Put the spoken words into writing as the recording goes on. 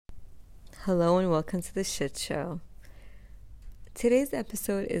Hello and welcome to the Shit Show. Today's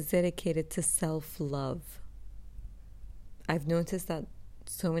episode is dedicated to self-love. I've noticed that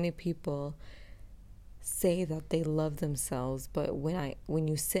so many people say that they love themselves, but when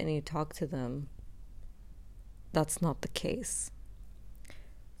you sit and you talk to them, that's not the case.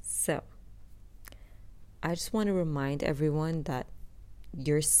 So, I just want to remind everyone that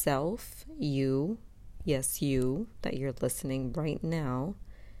yourself, you that you're listening right now,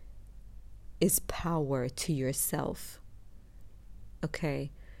 is power to yourself. Okay?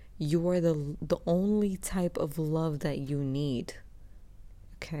 You are the only type of love that you need.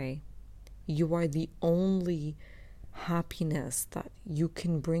 Okay? You are the only happiness that you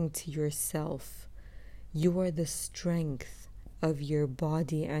can bring to yourself. You are the strength of your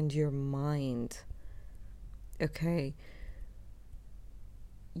body and your mind. Okay?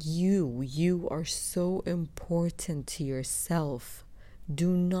 You are so important to yourself.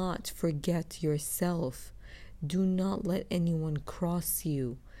 Do not forget yourself. Do not let anyone cross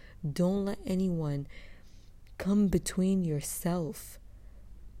you. Don't let anyone come between yourself.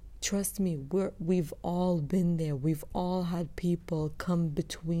 Trust me, we've all been there. We've all had people come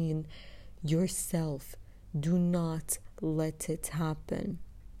between yourself. Do not let it happen.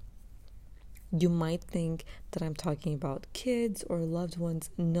 You might think that I'm talking about kids or loved ones.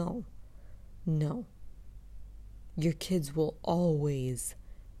 No. Your kids will always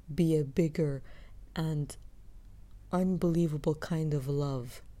be a bigger and unbelievable kind of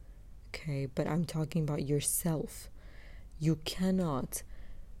love. Okay, but I'm talking about yourself. You cannot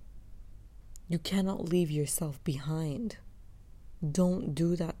leave yourself behind. Don't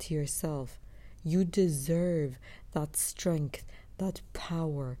do that to yourself. You deserve that strength, that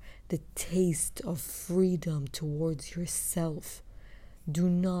power, the taste of freedom towards yourself. Do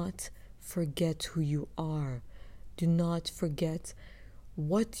not forget who you are. Do not forget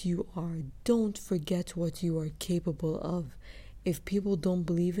what you are. Don't forget what you are capable of. If people don't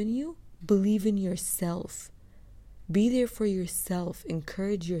believe in you, believe in yourself. Be there for yourself.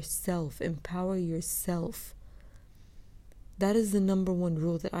 Encourage yourself. Empower yourself. That is the number one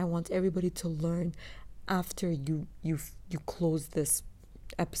rule that I want everybody to learn after you close this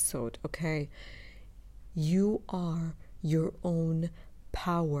episode, okay? You are your own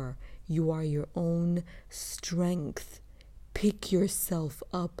power. You are your own strength. Pick yourself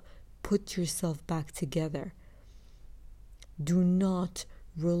up. Put yourself back together. Do not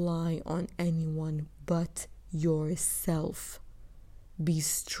rely on anyone but yourself. Be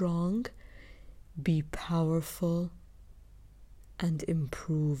strong, be powerful, and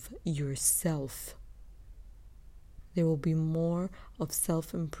improve yourself. There will be more of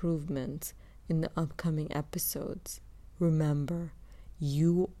self-improvement in the upcoming episodes. Remember,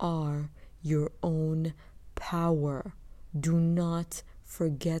 you are your own power. Do not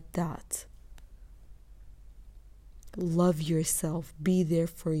forget that. Love yourself. Be there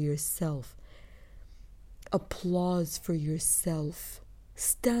for yourself. Applause for yourself.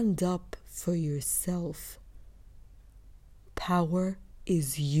 Stand up for yourself. Power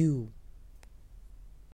is you.